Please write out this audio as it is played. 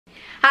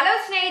Hello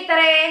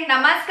ಸ್ನೇಹಿತರೆ,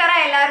 ನಮಸ್ಕಾರ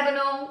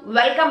ಎಲ್ಲರಿಗೂ.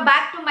 Welcome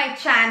back to my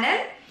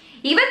channel.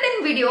 ಇವತ್ತಿನ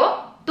ವಿಡಿಯೋ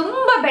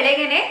ತುಂಬಾ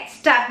ಬೆಳಗ್ಗೆನೆ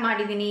ಸ್ಟಾರ್ಟ್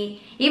ಮಾಡಿದೀನಿ.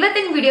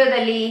 ಇವತ್ತಿನ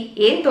ವಿಡಿಯೋದಲ್ಲಿ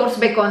ಏನ್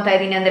ತೋರಿಸ್ಬೇಕು ಅಂತ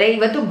ಇದೀನಿ ಅಂದ್ರೆ,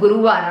 ಇವತ್ತು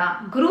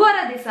ಗುರುವಾರ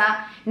ದಿವಸ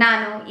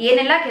ನಾನು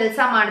ಏನೆಲ್ಲ ಕೆಲಸ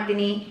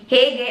ಮಾಡ್ತೀನಿ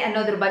ಹೇಗೆ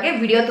ಅನ್ನೋದ್ರ ಬಗ್ಗೆ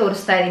ವಿಡಿಯೋ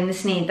ತೋರಿಸ್ತಾ ಇದೀನಿ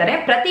ಸ್ನೇಹಿತರೆ.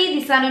 ಪ್ರತಿ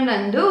ದಿವಸನೂ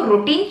ನಂದು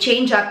ರುಟೀನ್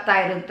ಚೇಂಜ್ ಆಗ್ತಾ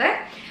ಇರುತ್ತೆ.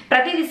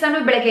 ಪ್ರತಿ ದಿವಸನೂ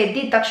ಬೆಳಗ್ಗೆ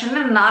ಎದ್ದಿದ ತಕ್ಷಣ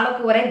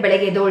 4:15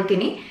 ಬೆಳಗ್ಗೆ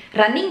ಎದ್ದೊಳ್ತೀನಿ,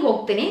 ರನ್ನಿಂಗ್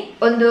ಹೋಗ್ತೀನಿ.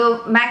 ಒಂದು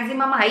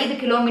ಮ್ಯಾಕ್ಸಿಮಮ್ 5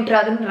 ಕಿಲೋಮೀಟರ್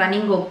ಆದ್ರೂ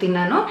ರನ್ನಿಂಗ್ ಹೋಗ್ತೀನಿ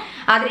ನಾನು.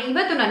 ಆದ್ರೆ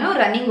ಇವತ್ತು ನಾನು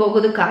ರನ್ನಿಂಗ್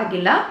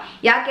ಹೋಗೋದಕ್ಕಾಗಿಲ್ಲ.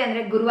 ಯಾಕೆ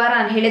ಅಂದ್ರೆ ಗುರುವಾರ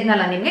ನಾನು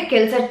ಹೇಳಿದ್ನಲ್ಲ ನಿಮ್ಗೆ,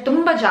 ಕೆಲಸ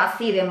ತುಂಬಾ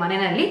ಜಾಸ್ತಿ ಇದೆ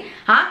ಮನೆಯಲ್ಲಿ.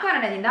 ಆ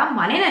ಕಾರಣದಿಂದ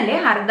ಮನೆಯಲ್ಲೇ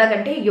ಅರ್ಧ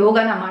ಗಂಟೆ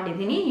ಯೋಗನ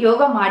ಮಾಡಿದ್ದೀನಿ.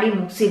 ಯೋಗ ಮಾಡಿ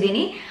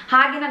ಮುಗಿಸಿದ್ದೀನಿ.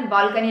 ಹಾಗೆ ನಾನು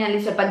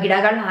ಬಾಲ್ಕನಿಯಲ್ಲಿ ಸ್ವಲ್ಪ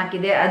ಗಿಡಗಳನ್ನ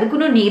ಹಾಕಿದೆ,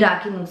 ಅದಕ್ಕೂ ನೀರು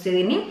ಹಾಕಿ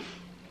ಮುಗಿಸಿದ್ದೀನಿ.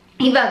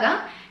 ಇವಾಗ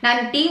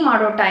ನಾನು ಟೀ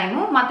ಮಾಡೋ ಟೈಮು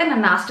ಮತ್ತೆ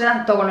ನನ್ನ ನಾಷ್ಟ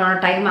ತಗೊಳ್ಳೋ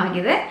ಟೈಮ್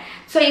ಆಗಿದೆ.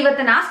 ಸೊ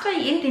ಇವತ್ತು ನಾಷ್ಟ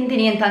ಏನ್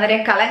ತಿಂತೀನಿ ಅಂತಂದ್ರೆ,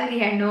 ಕಲ್ಲಂಗಡಿ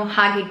ಹಣ್ಣು,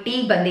 ಹಾಗೆ ಟೀ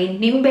ಬಂದು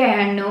ನಿಂಬೆ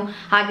ಹಣ್ಣು,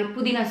 ಹಾಗೆ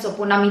ಪುದೀನ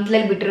ಸೊಪ್ಪು, ನಮ್ಮ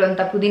ಹಿತ್ತಲಲ್ಲಿ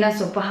ಬಿಟ್ಟಿರುವಂತ ಪುದೀನ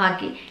ಸೊಪ್ಪು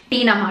ಹಾಕಿ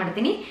ಟೀನ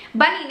ಮಾಡ್ತೀನಿ.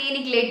 ಬನ್ನಿ,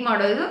 ಇನ್ನೇನಿಗೆ ಲೇಟ್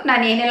ಮಾಡೋದು,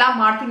 ನಾನು ಏನೆಲ್ಲ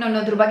ಮಾಡ್ತೀನಿ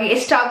ಅನ್ನೋದ್ರ ಬಗ್ಗೆ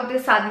ಎಷ್ಟಾಗುತ್ತೆ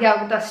ಸಾಧ್ಯ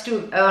ಆಗುತ್ತೋ ಅಷ್ಟು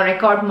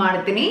ರೆಕಾರ್ಡ್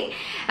ಮಾಡ್ತೀನಿ.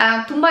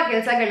 ತುಂಬಾ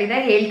ಕೆಲಸಗಳಿದೆ,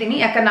 ಹೇಳ್ತೀನಿ.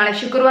 ಯಾಕಂದ್ರೆ ನಾಳೆ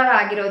ಶುಕ್ರವಾರ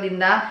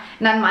ಆಗಿರೋದ್ರಿಂದ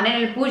ನಾನು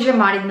ಮನೆಯಲ್ಲಿ ಪೂಜೆ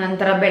ಮಾಡಿದ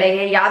ನಂತರ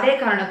ಬೆಳಗ್ಗೆ ಯಾವುದೇ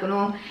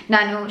ಕಾರಣಕ್ಕೂ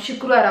ನಾನು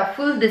ಶುಕ್ರವಾರ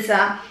ಫುಲ್ ದಿವಸ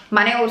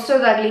ಮನೆ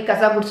ಒರೆಸೋದಾಗ್ಲಿ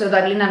ಕಸ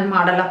ಗುಡಿಸೋದಾಗ್ಲಿ ನಾನು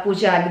ಮಾಡಲ್ಲ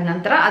ಪೂಜೆ ಆಗಿದ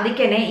ನಂತರ.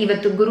 ಅದಕ್ಕೇನೆ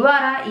ಇವತ್ತು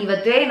ಗುರುವಾರ,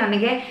 ಇವತ್ತೇ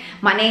ನನಗೆ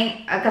ಮನೆ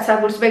ಕಸ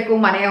ಗುಡಿಸ್ಬೇಕು,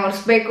 ಮನೆ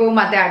ಒರೆಸ್ಬೇಕು,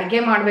 ಮತ್ತೆ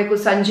ಅಡುಗೆ ಮಾಡಬೇಕು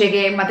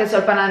ಸಂಜೆಗೆ, ಮತ್ತೆ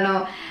ಸ್ವಲ್ಪ ನಾನು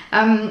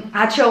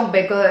ಆಚೆ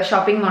ಹೋಗ್ಬೇಕು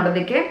ಶಾಪಿಂಗ್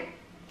ಮಾಡೋದಕ್ಕೆ.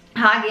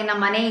 ಹಾಗೆ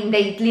ನಮ್ಮ ಮನೆಯಿಂದ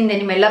ಹಿತ್ತಲಿಂದ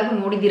ನಿಮ್ಮೆಲ್ಲರಿಗೂ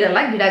ನೋಡಿದಿರಲ್ಲ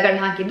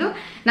ಗಿಡಗಳನ್ನ ಹಾಕಿದ್ದು.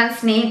 ನನ್ನ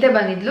ಸ್ನೇಹಿತೆ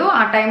ಬಂದಿದ್ಲು,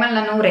 ಆ ಟೈಮಲ್ಲಿ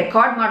ನಾನು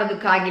ರೆಕಾರ್ಡ್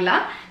ಮಾಡೋದಕ್ಕಾಗಿಲ್ಲ.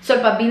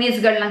 ಸ್ವಲ್ಪ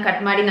ಬೀನೀಸ್ಗಳನ್ನ ಕಟ್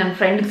ಮಾಡಿ ನನ್ನ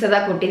ಫ್ರೆಂಡ್ಗೆ ಸದಾ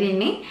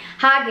ಕೊಟ್ಟಿದ್ದೀನಿ.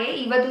 ಹಾಗೆ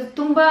ಇವತ್ತು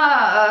ತುಂಬಾ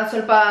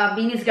ಸ್ವಲ್ಪ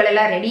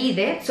ಬೀನೀಸ್ಗಳೆಲ್ಲ ರೆಡಿ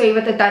ಇದೆ. ಸೊ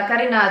ಇವತ್ತು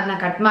ತರಕಾರಿನ ಅದನ್ನ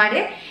ಕಟ್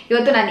ಮಾಡಿ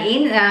ಇವತ್ತು ನಾನು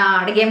ಏನು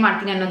ಅಡುಗೆ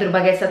ಮಾಡ್ತೀನಿ ಅನ್ನೋದ್ರ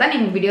ಬಗ್ಗೆ ಸದಾ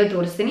ನಿಮ್ಗೆ ವಿಡಿಯೋ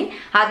ತೋರಿಸ್ತೀನಿ.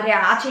 ಆದರೆ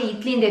ಆಚೆ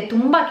ಹಿತ್ತಲಿಂದ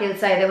ತುಂಬಾ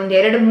ಕೆಲಸ ಇದೆ, ಒಂದು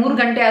 2-3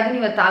 ಗಂಟೆ ಆದ್ರೂ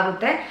ಇವತ್ತು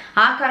ಆಗುತ್ತೆ.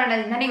 ಆ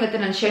ಕಾರಣದಿಂದನೇ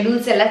ಇವತ್ತು ನನ್ನ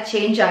ಶೆಡ್ಯೂಲ್ಸ್ ಎಲ್ಲ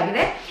ಚೇಂಜ್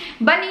ಆಗಿದೆ.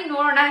 ಬನ್ನಿ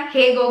ನೋಡೋಣ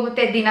ಹೇಗೆ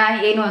ಹೋಗುತ್ತೆ ದಿನ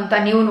ಏನು ಅಂತ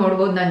ನೀವು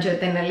ನೋಡ್ಬೋದು ನನ್ನ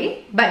ಜೊತೆನಲ್ಲಿ.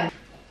 ಬನ್ನಿ.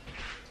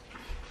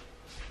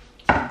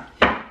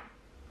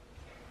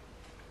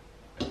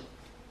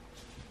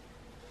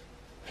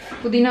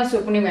 ಪುದೀನ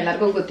ಸೊಪ್ಪು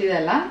ನಿಮ್ಮೆಲ್ಲರಿಗೂ ಗೊತ್ತಿದೆ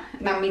ಅಲ್ಲ,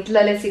 ನಮ್ಮ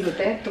ಹಿತ್ತಲಲ್ಲೇ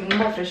ಸಿಗುತ್ತೆ.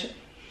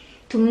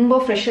 ತುಂಬ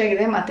ಫ್ರೆಶ್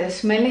ಆಗಿದೆ, ಮತ್ತೆ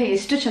ಸ್ಮೆಲ್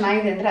ಎಷ್ಟು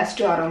ಚೆನ್ನಾಗಿದೆ ಅಂದ್ರೆ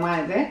ಅಷ್ಟು ಅರೋಮಾ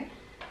ಇದೆ.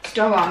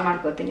 ಸ್ಟವ್ ಆನ್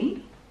ಮಾಡ್ಕೋತೀನಿ.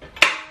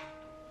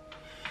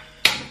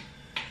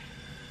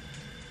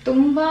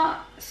 ತುಂಬ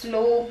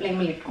ಸ್ಲೋ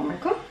ಫ್ಲೇಮಲ್ಲಿ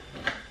ಇಟ್ಕೊಬೇಕು.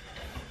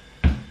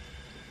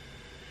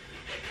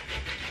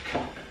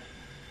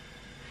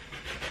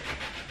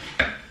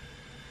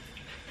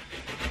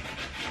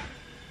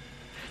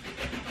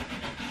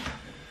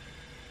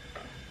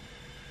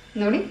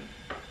 ನೋಡಿ,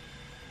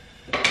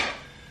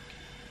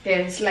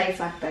 2 ಸ್ಲೈಸ್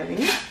ಹಾಕ್ತಾ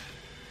ಇದ್ದೀನಿ.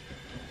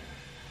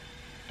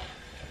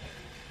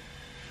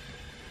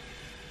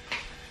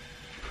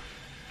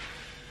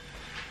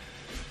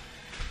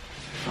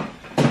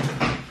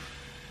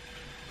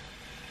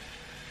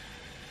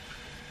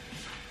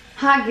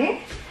 ಹಾಗೆ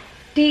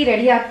ಟೀ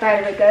ರೆಡಿ ಆಗ್ತಾ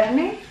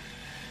ಇರ್ಬೇಕಾದ್ರೆ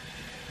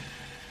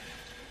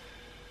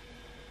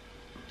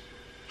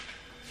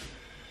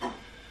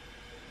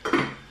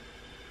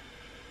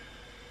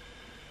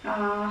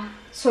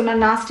ಸೊ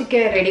ನಾನು ನಾಷ್ಟಕ್ಕೆ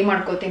ರೆಡಿ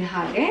ಮಾಡ್ಕೋತೀನಿ.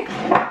 ಹಾಗೆ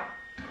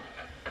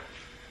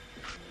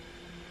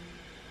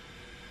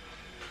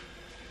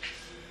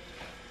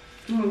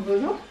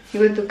ನೋಡ್ಬೋದು,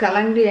 ಇವತ್ತು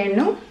ಕಲ್ಲಂಗಡಿ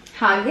ಹಣ್ಣು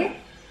ಹಾಗೆ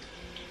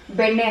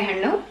ಬೆಣ್ಣೆ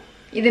ಹಣ್ಣು,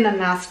 ಇದು ನನ್ನ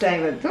ನಾಷ್ಟ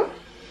ಇವತ್ತು.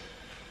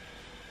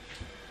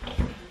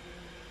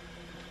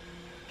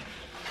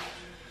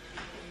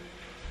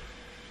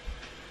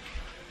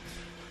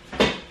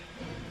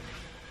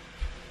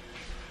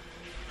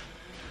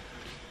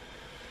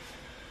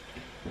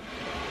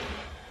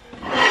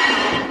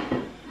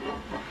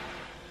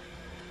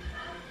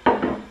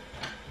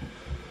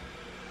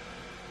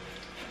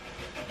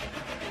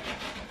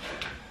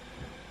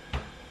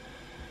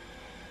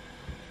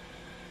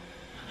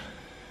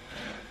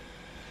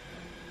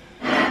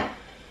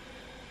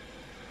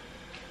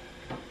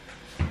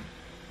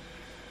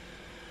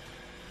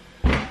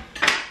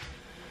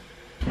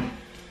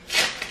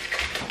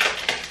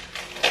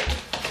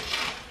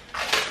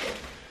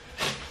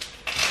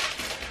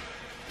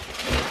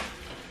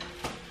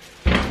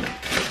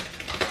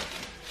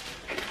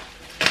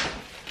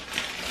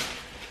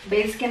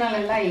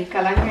 ಬೇಸಿಗೆನಲ್ಲೆಲ್ಲ ಈ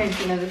ಕಲ್ಲಂಗಡಿ ಹಣ್ಣು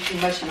ತಿನ್ನೋದು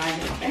ತುಂಬ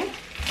ಚೆನ್ನಾಗಿರುತ್ತೆ.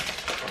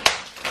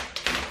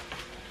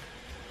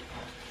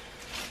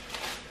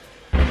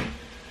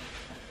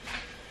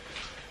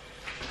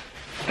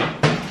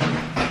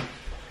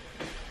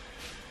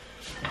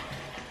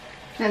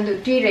 ನಂದು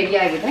ಟೀ ರೆಡಿ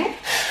ಆಗಿದೆ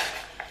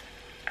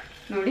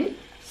ನೋಡಿ,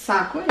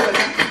 ಸಾಕು.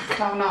 ಇವಾಗ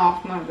ಸ್ಟವ್ನ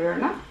ಆಫ್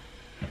ಮಾಡಿಬಿಡೋಣ.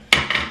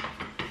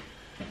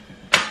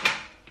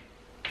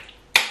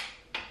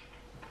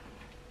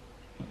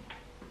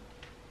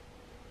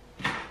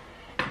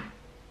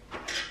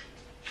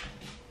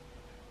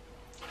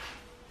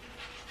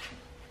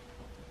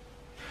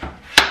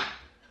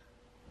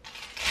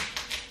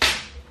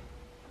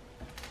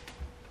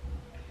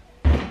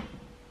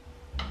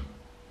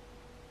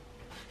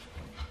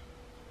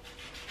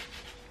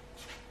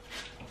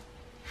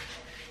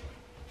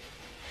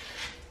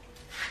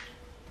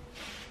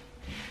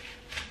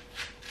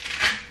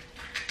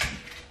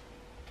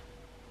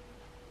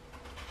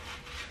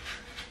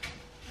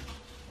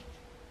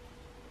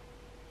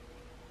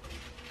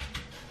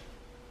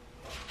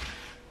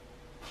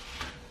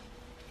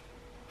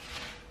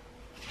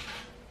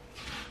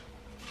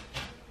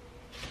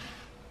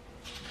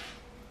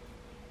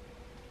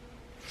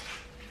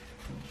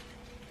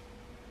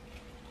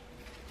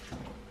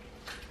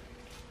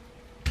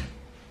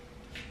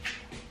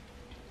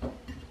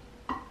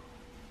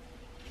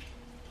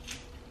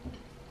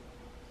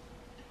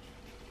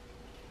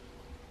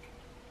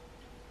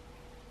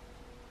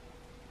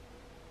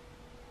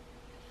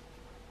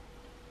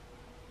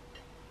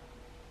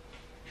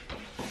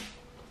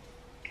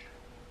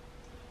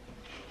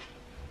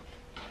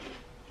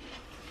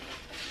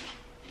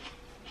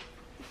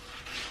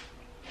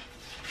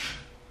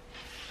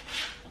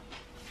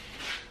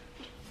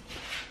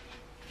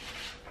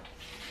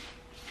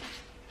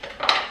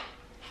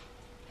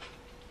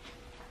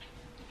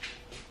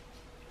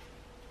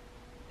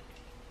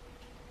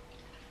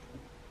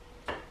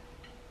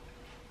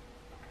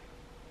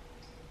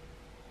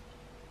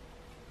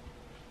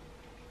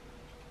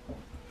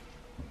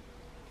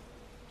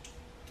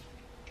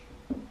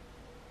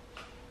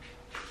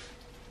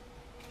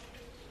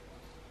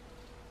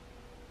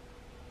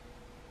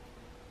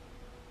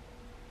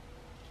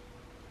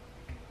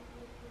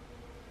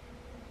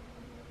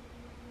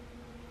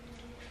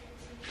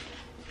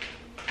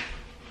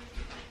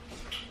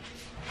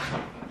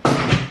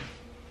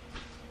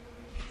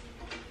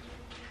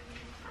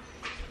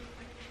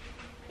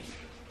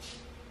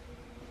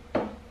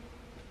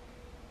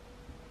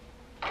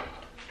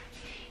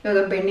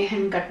 ಇವಾಗ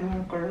ಬೆಣ್ಣೆಹಣ್ಣು ಕಟ್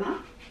ಮಾಡ್ಕೊಳ್ಳೋಣ.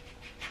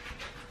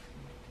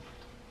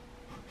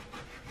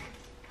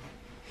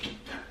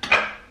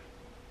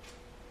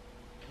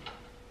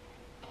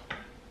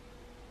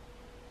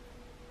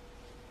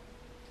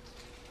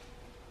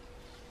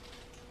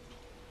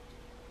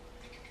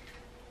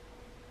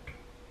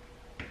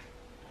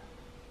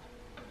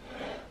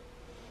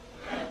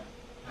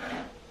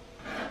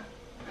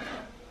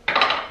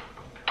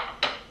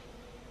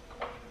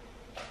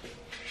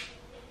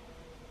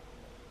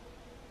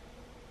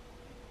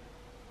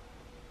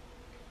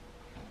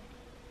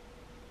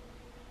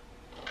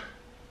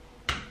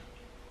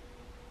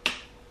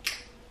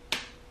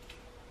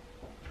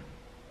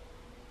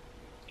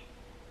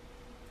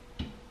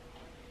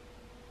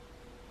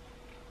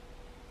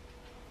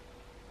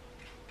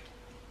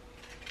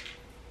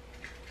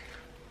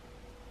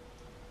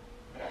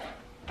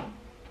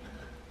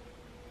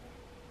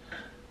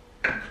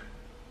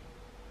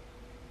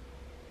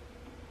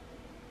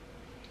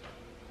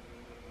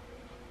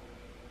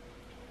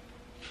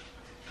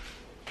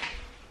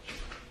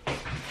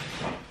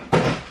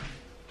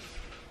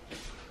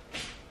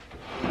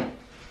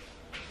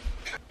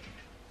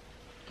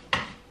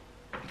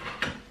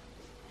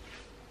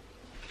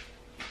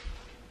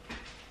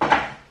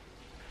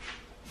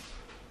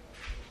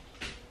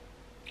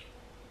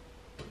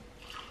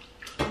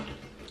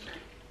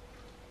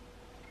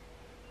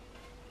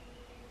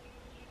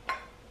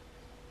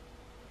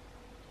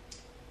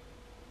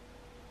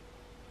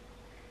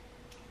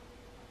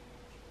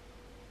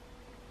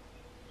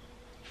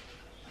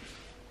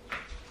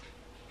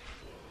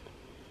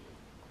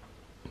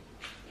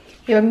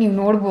 ಇವಾಗ ನೀವು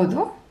ನೋಡ್ಬೋದು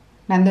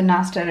ನಂದು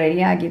ನಾಷ್ಟ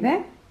ರೆಡಿ ಆಗಿದೆ.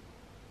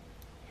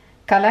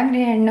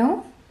 ಕಲ್ಲಂಗಡಿ ಹಣ್ಣು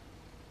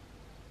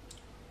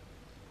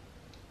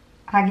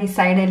ಹಾಗೆ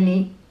ಸೈಡಲ್ಲಿ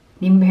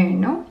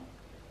ನಿಂಬೆಹಣ್ಣು,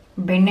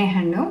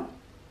 ಬೆಣ್ಣೆಹಣ್ಣು,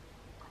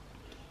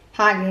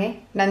 ಹಾಗೆ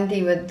ನಂದು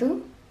ಇವತ್ತು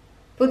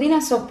ಪುದೀನ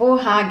ಸೊಪ್ಪು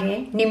ಹಾಗೆ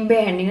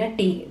ನಿಂಬೆಹಣ್ಣಿನ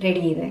ಟೀ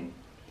ರೆಡಿ ಇದೆ.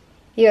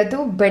 ಇವತ್ತು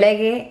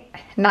ಬೆಳಗ್ಗೆ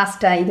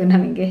ನಾಷ್ಟ ಇದು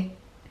ನಮಗೆ.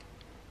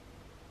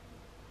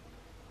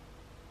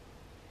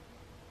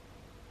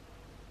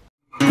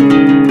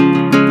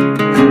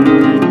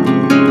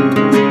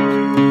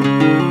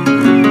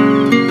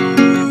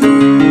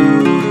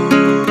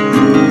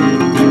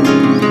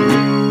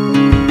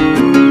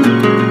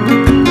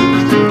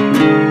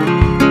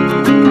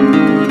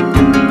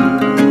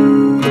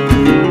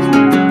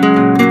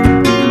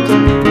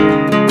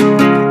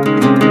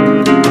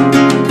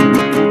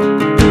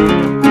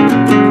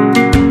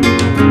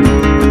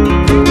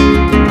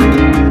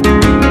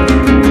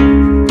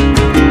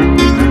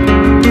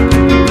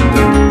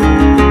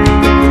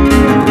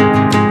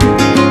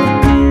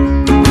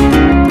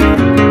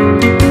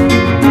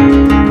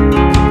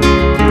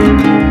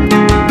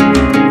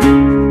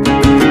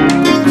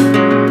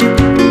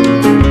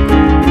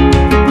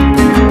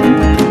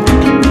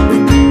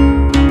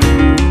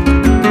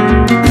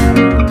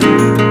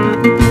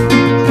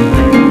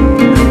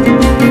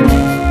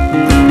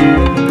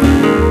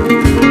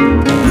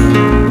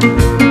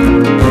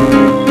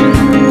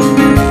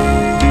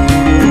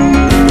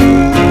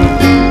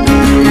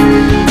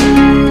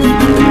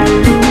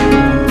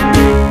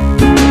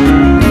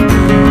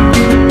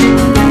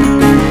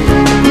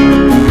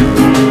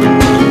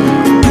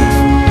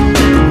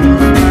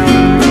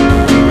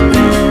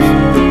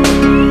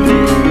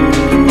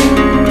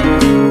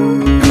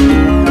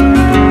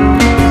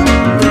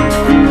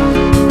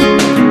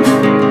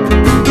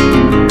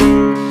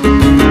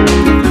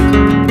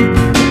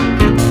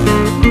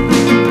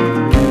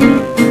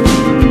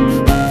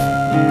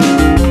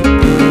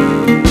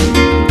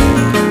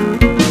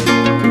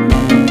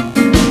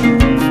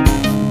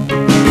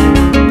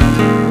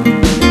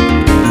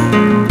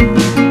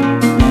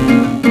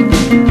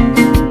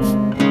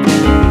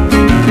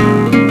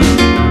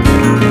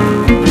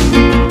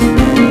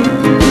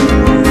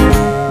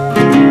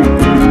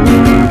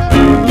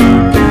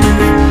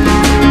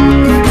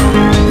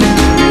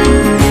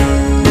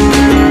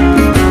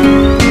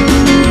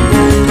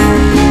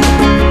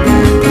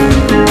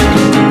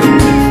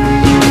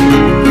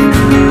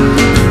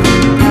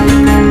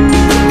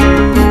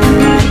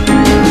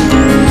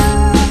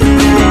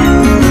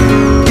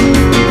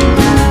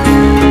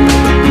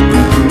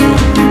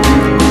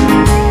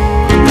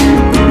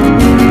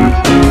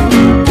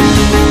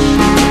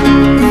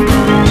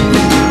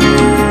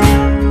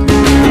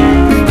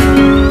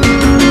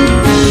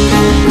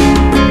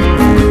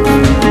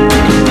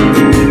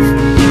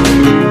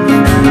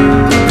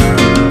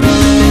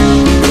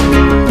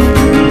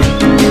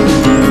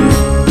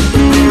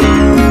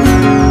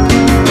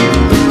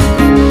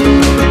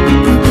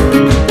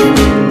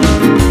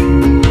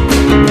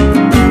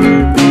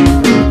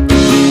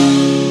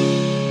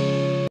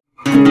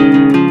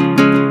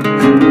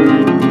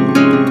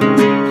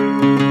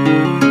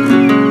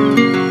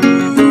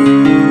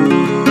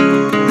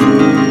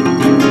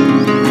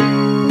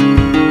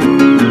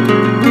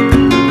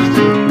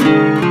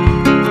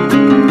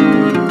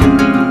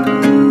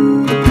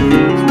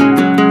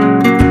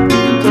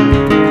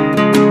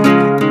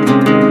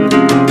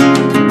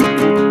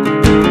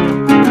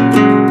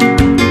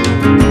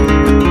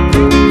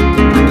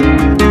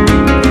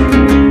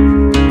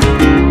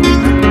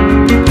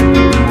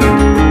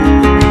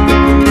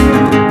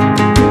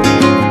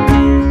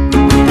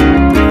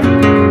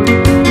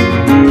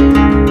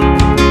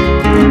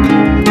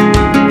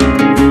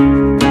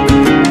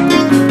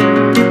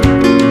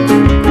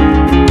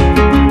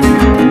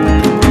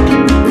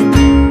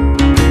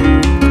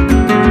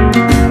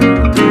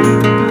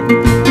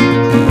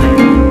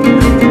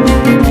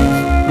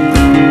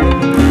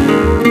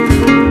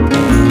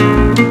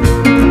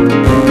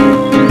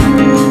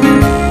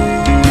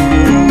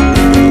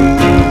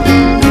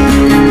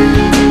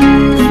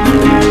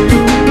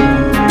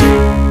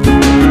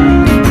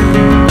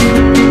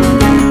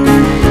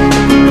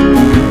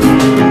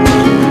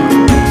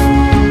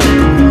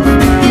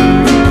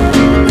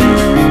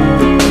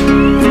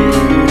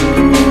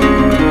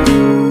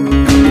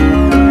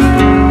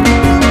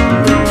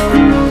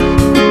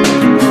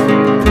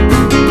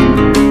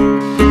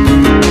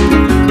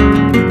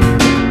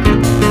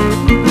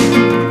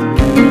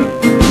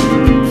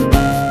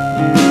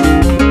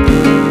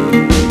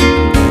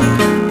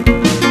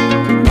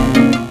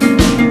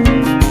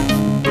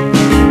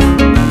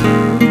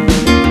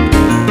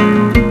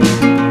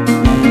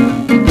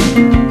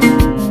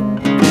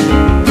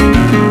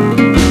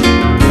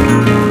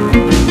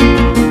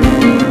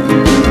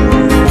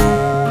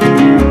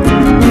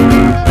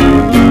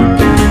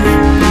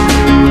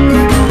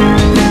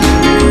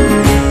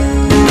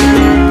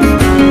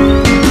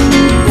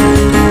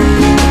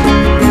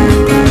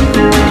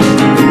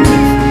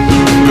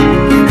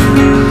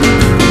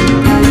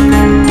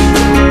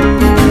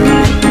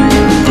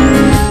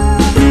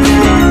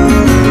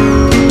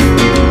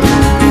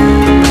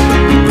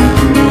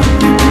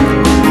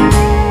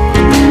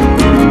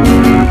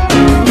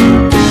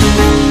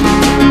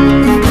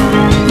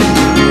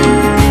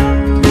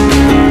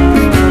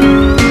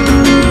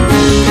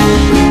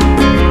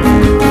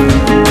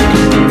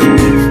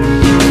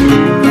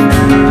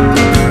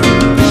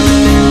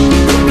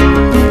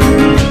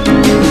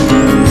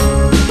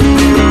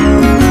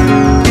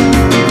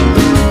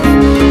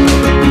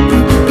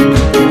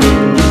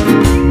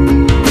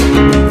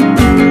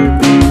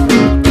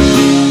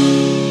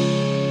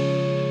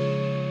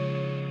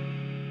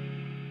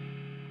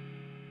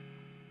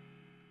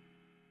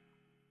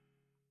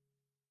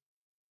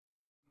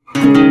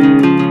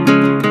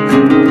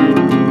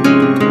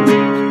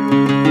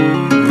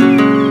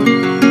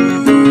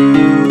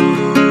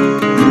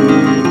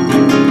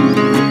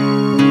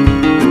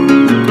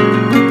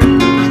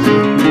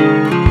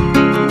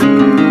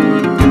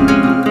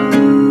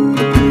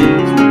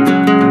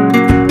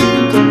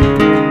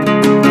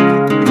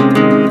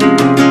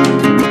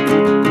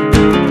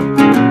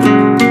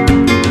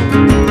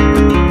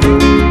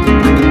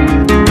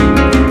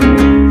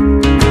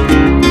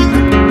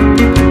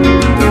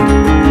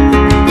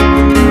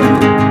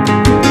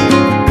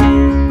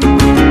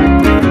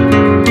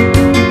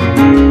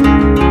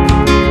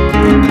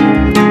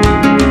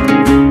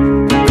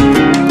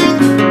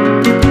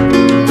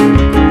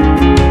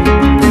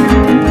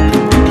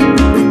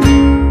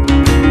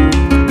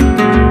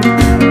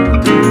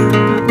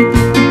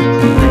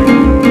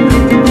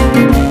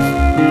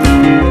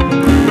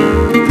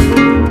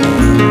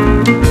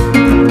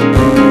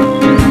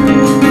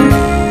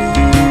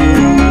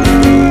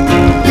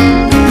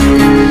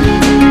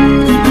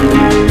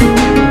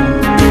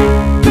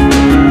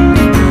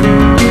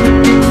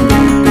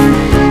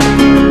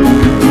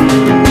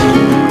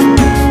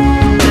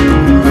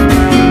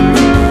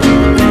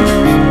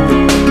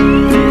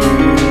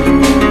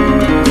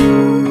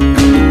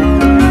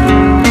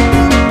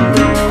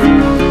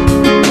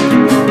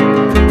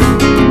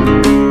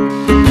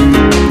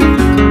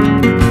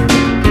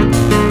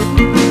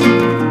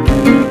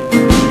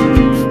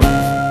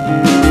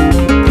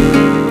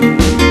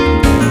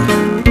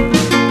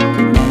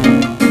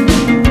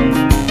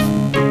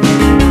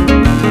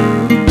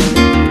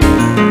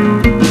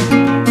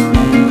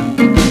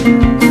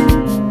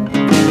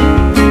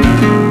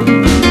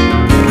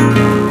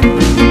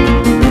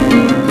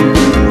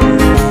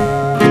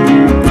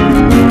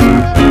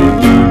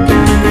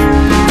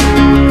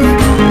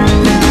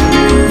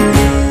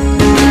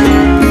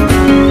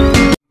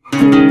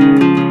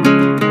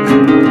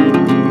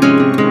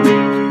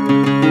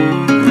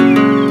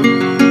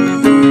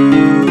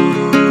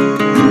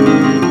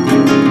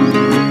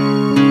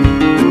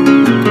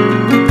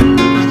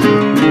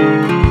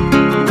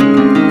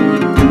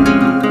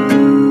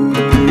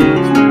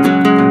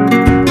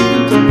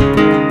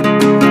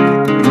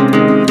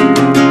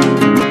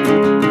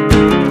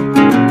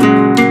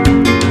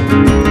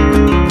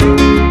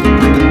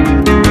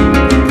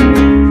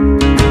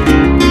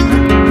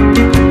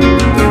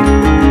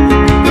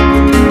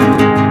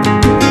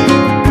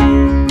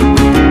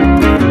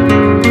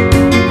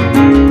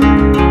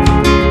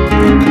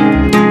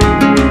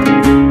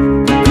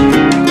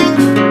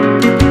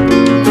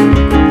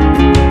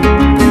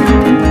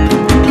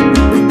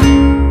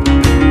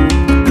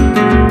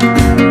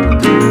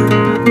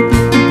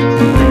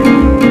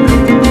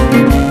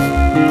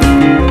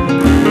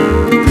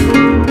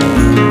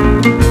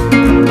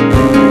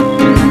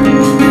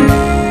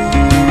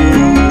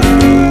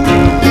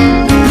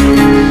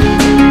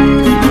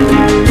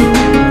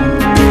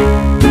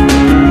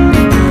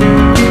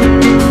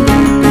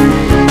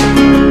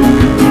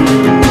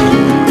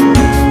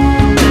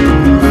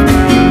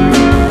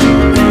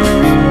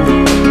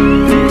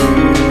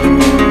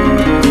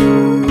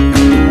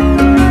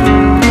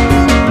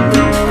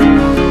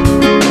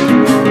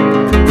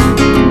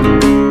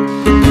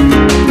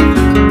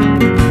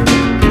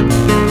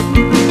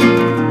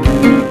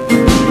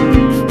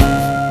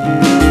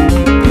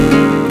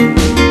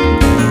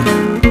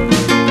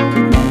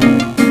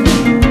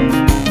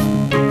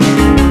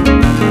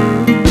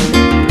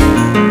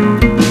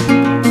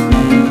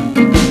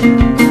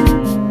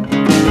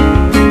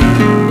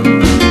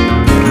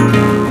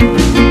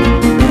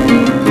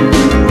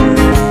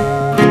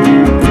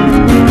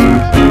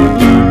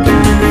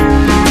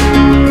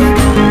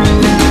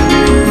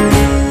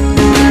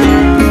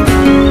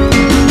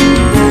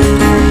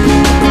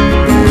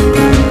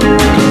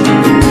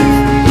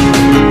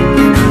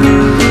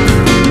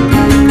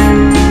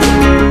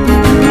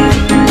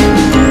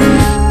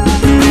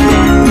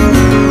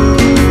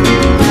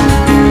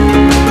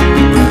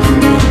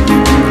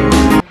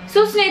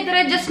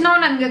 ಜಸ್ಟ್ ನಾವು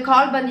ನನಗೆ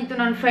ಕಾಲ್ ಬಂದಿತ್ತು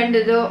ನನ್ನ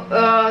ಫ್ರೆಂಡ್ದು.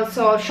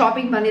 ಸೊ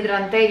ಶಾಪಿಂಗ್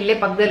ಬಂದಿದ್ರಂತೆ ಇಲ್ಲೇ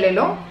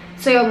ಪಕ್ಕದಲ್ಲೆಲ್ಲೋ.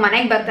 ಸೊ ಇವಾಗ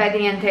ಮನೆಗೆ ಬರ್ತಾ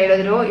ಇದ್ದೀನಿ ಅಂತ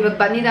ಹೇಳಿದ್ರು. ಇವಾಗ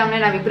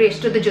ಬಂದಿದ್ದಾಮೇಲೆ ನಾವಿಬ್ರು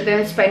ಎಷ್ಟೊತ್ತು ಜೊತೆ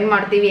ಸ್ಪೆಂಡ್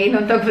ಮಾಡ್ತೀವಿ ಏನು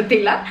ಅಂತ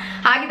ಗೊತ್ತಿಲ್ಲ.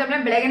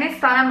 ಹಾಗಿದ್ದಾಮೇಲೆ ಬೆಳಗ್ಗೆನೆ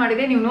ಸ್ನಾನ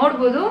ಮಾಡಿದೆ. ನೀವು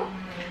ನೋಡ್ಬೋದು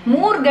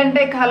 3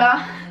 ಗಂಟೆ ಕಾಲ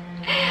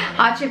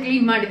ಆಚೆ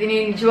ಕ್ಲೀನ್ ಮಾಡಿದ್ದೀನಿ.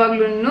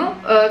 ನಿಜವಾಗ್ಲೂ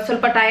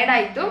ಸ್ವಲ್ಪ ಟಯರ್ಡ್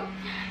ಆಯಿತು.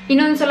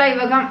 ಇನ್ನೊಂದ್ಸಲ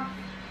ಇವಾಗ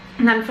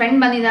ನನ್ನ ಫ್ರೆಂಡ್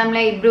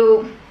ಬಂದಿದ್ದಾಮೇಲೆ ಇಬ್ರು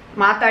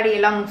ಮಾತಾಡಿ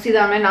ಎಲ್ಲ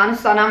ಮುಗಿಸಿದಾದ್ಮೇಲೆ ನಾನು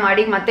ಸ್ನಾನ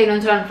ಮಾಡಿ ಮತ್ತೆ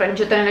ಇನ್ನೊಂದ್ಸಲ ನನ್ನ ಫ್ರೆಂಡ್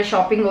ಜೊತೆ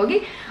ಶಾಪಿಂಗ್ ಹೋಗಿ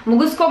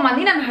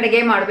ಮುಗಿಸ್ಕೊಂಬಂದು ನಾನು ಅಡುಗೆ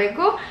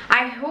ಮಾಡಬೇಕು.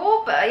 ಐ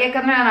ಹೋಪ್,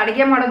 ಯಾಕಂದ್ರೆ ನಾನು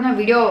ಅಡುಗೆ ಮಾಡೋದನ್ನ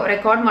ವಿಡಿಯೋ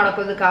ರೆಕಾರ್ಡ್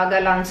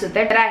ಮಾಡೋಕ್ಕಾಗಲ್ಲ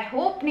ಅನ್ಸುತ್ತೆ. ಐ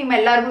ಹೋಪ್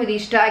ನಿಮ್ಮೆಲ್ಲರಿಗೂ ಇದು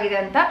ಇಷ್ಟ ಆಗಿದೆ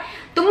ಅಂತ.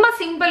 ತುಂಬಾ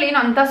ಸಿಂಪಲ್, ಏನು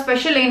ಅಂತ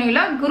ಸ್ಪೆಷಲ್ ಏನೂ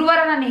ಇಲ್ಲ. ಗುರುವಾರ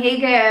ನಾನು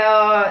ಹೇಗೆ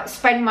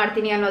ಸ್ಪೆಂಡ್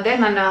ಮಾಡ್ತೀನಿ ಅನ್ನೋದೇ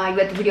ನಾನು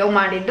ಇವತ್ತು ವಿಡಿಯೋ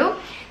ಮಾಡಿದ್ದು.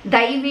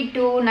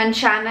 ದಯವಿಟ್ಟು ನನ್ನ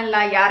ಚಾನಲ್ನ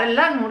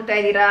ಯಾರೆಲ್ಲ ನೋಡ್ತಾ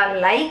ಇದ್ದೀರಾ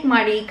ಲೈಕ್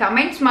ಮಾಡಿ,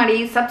 ಕಮೆಂಟ್ಸ್ ಮಾಡಿ,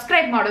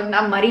 ಸಬ್ಸ್ಕ್ರೈಬ್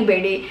ಮಾಡೋದನ್ನ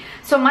ಮರಿಬೇಡಿ.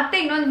 ಸೊ ಮತ್ತೆ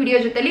ಇನ್ನೊಂದು ವಿಡಿಯೋ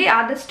ಜೊತೆಲಿ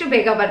ಆದಷ್ಟು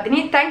ಬೇಗ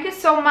ಬರ್ತೀನಿ. Thank you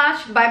so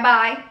much. Bye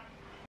bye.